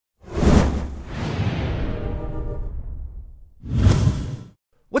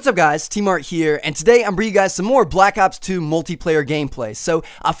What's up guys, T-Mart here, and today I'm bringing you guys some more Black Ops 2 multiplayer gameplay. So,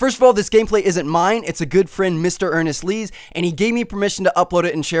 first of all, this gameplay isn't mine, it's a good friend, Mr. Ernest Lee's, and he gave me permission to upload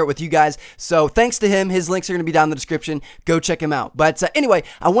it and share it with you guys, so thanks to him. His links are going to be down in the description, go check him out. But anyway,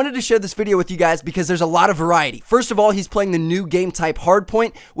 I wanted to share this video with you guys because there's a lot of variety. First of all, he's playing the new game type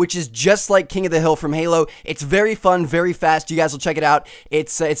Hardpoint, which is just like King of the Hill from Halo. It's very fun, very fast, you guys will check it out.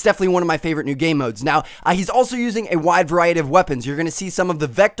 It's definitely one of my favorite new game modes. Now, he's also using a wide variety of weapons. You're going to see some of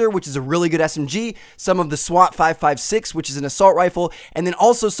the Vector, which is a really good SMG, some of the SWAT 5.56, which is an assault rifle, and then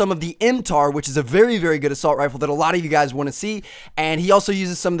also some of the MTAR, which is a very, very good assault rifle that a lot of you guys want to see. And he also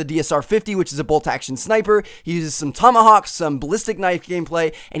uses some of the DSR 50, which is a bolt action sniper. He uses some tomahawks, some ballistic knife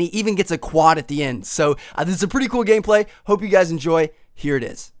gameplay, and he even gets a quad at the end. So this is a pretty cool gameplay. Hope you guys enjoy. Here it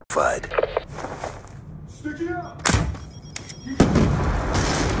is.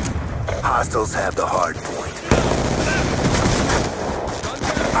 Hostiles have the hard point.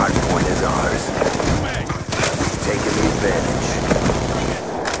 Hard point is ours. Taking the advantage.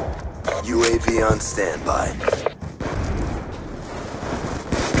 UAV on standby.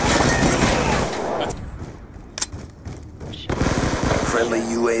 Friendly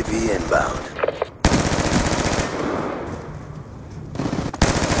UAV inbound.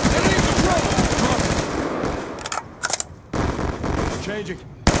 Changing.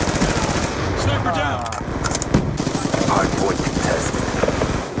 Sniper down. Hardpoint contested.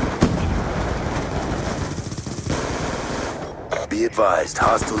 Be advised,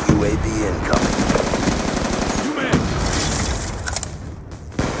 hostile UAV incoming. You man.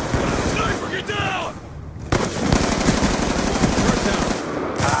 Sniper, get down.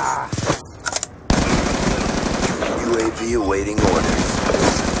 UAV awaiting orders.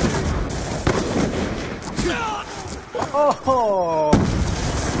 Oh.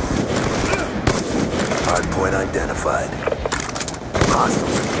 Hardpoint identified.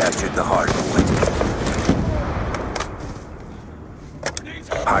 Hostiles have captured the hardpoint.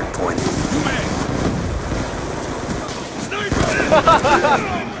 Hardpoint.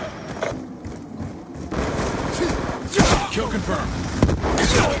 Kill confirmed.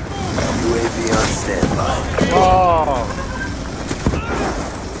 UAV on standby. Oh.